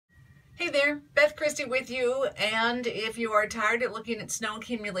there, Beth Christy with you, and if you are tired of looking at snow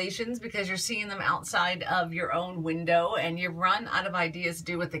accumulations because you're seeing them outside of your own window and you've run out of ideas to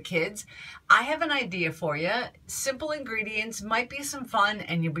do with the kids, I have an idea for you. Simple ingredients, might be some fun,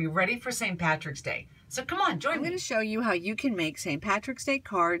 and you'll be ready for St. Patrick's Day. So come on, join me. I'm going to show you how you can make St. Patrick's Day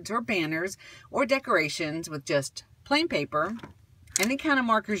cards or banners or decorations with just plain paper, any kind of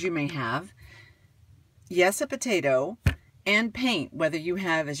markers you may have, yes, a potato, and paint, whether you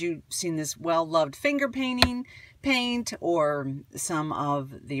have, as you've seen, this well-loved finger painting paint or some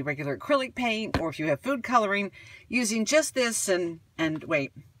of the regular acrylic paint, or if you have food coloring, using just this and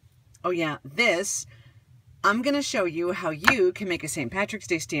wait, oh yeah, this, I'm going to show you how you can make a St. Patrick's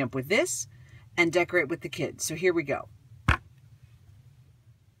Day stamp with this and decorate with the kids. So here we go.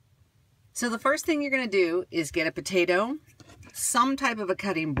 So the first thing you're going to do is get a potato, some type of a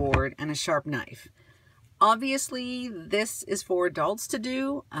cutting board, and a sharp knife. Obviously, this is for adults to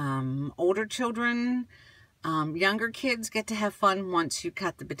do. Older children, younger kids get to have fun once you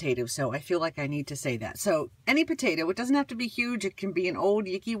cut the potato. So I feel like I need to say that. So any potato, it doesn't have to be huge. It can be an old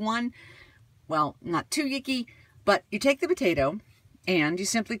yicky one. Well, not too yicky, but you take the potato and you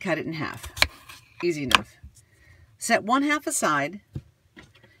simply cut it in half. Easy enough. Set one half aside.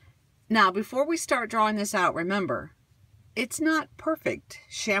 Now, before we start drawing this out, remember, it's not perfect.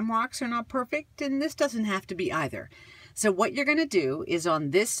 Shamrocks are not perfect, and this doesn't have to be either. So what you're going to do is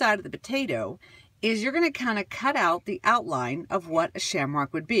on this side of the potato is you're going to kind of cut out the outline of what a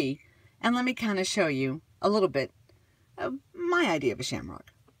shamrock would be. And let me kind of show you a little bit of my idea of a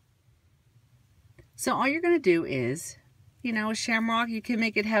shamrock. So all you're going to do is, you know, a shamrock, you can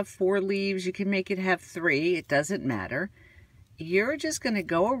make it have 4 leaves, you can make it have 3, it doesn't matter. You're just going to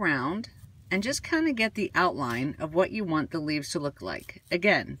go around and just kind of get the outline of what you want the leaves to look like.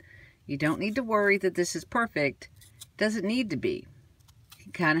 Again, you don't need to worry that this is perfect. It doesn't need to be. You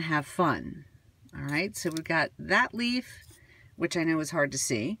can kind of have fun. All right, so we've got that leaf, which I know is hard to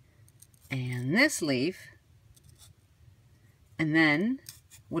see, and this leaf, and then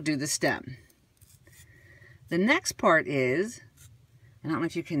we'll do the stem. The next part is, I don't know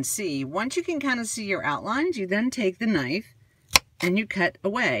if you can see, once you can kind of see your outlines, you then take the knife and you cut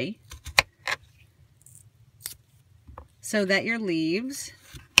away so that your leaves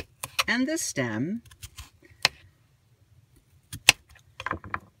and the stem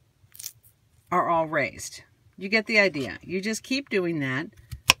are all raised. You get the idea. You just keep doing that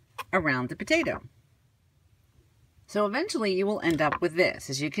around the potato. So eventually you will end up with this.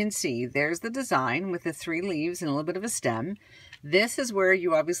 As you can see, there's the design with the 3 leaves and a little bit of a stem. This is where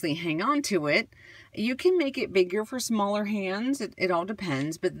you obviously hang on to it. You can make it bigger for smaller hands. It all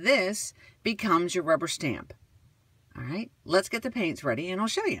depends, but this becomes your rubber stamp. All right, let's get the paints ready and I'll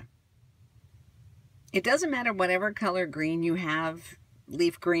show you. It doesn't matter whatever color green you have,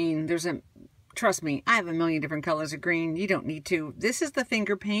 leaf green, trust me, I have a million different colors of green. You don't need to. This is the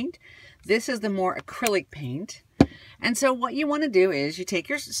finger paint. This is the more acrylic paint. And so what you want to do is you take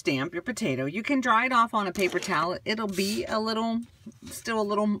your stamp, your potato, you can dry it off on a paper towel. It'll be still a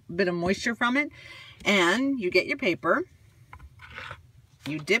little bit of moisture from it. And you get your paper,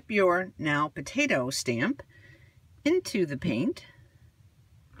 you dip your now potato stamp into the paint,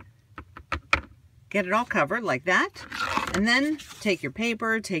 get it all covered like that, and then take your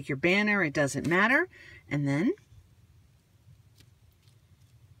paper, take your banner, it doesn't matter, and then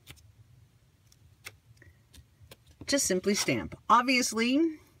just simply stamp. Obviously,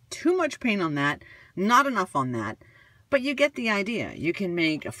 too much paint on that, not enough on that, but you get the idea. You can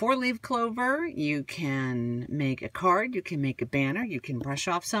make a 4-leaf clover, you can make a card, you can make a banner, you can brush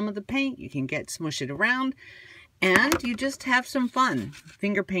off some of the paint, you can smush it around, and you just have some fun.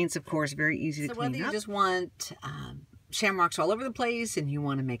 Finger paint's, of course, very easy to clean up. So whether you just want shamrocks all over the place and you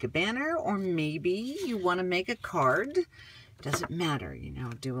want to make a banner, or maybe you want to make a card, doesn't matter. You know,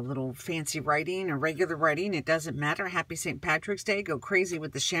 do a little fancy writing or regular writing, it doesn't matter. Happy St. Patrick's Day. Go crazy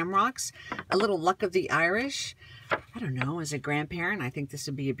with the shamrocks. A little Luck of the Irish. I don't know, as a grandparent, I think this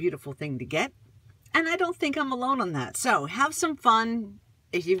would be a beautiful thing to get. And I don't think I'm alone on that. So have some fun.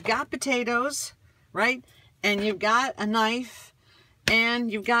 If you've got potatoes, right? And you've got a knife,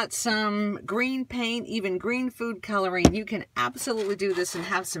 and you've got some green paint, even green food coloring, you can absolutely do this and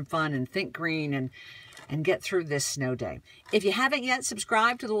have some fun and think green and get through this snow day. If you haven't yet,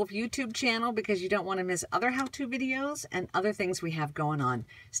 subscribe to the Wolf YouTube channel because you don't want to miss other how-to videos and other things we have going on.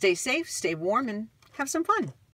 Stay safe, stay warm, and have some fun.